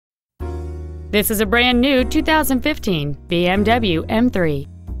This is a brand new 2015 BMW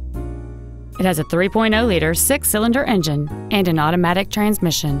M3. It has a 3.0-liter six-cylinder engine and an automatic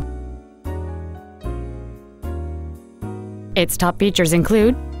transmission. Its top features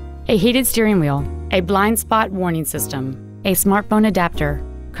include a heated steering wheel, a blind spot warning system, a smartphone adapter,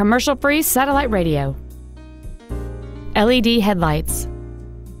 commercial-free satellite radio, LED headlights,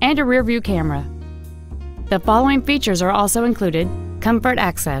 and a rear-view camera. The following features are also included: comfort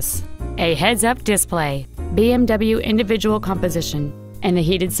access, a heads-up display, BMW individual composition, and the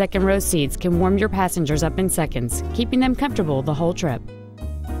heated second-row seats can warm your passengers up in seconds, keeping them comfortable the whole trip.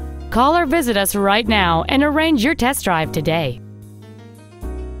 Call or visit us right now and arrange your test drive today.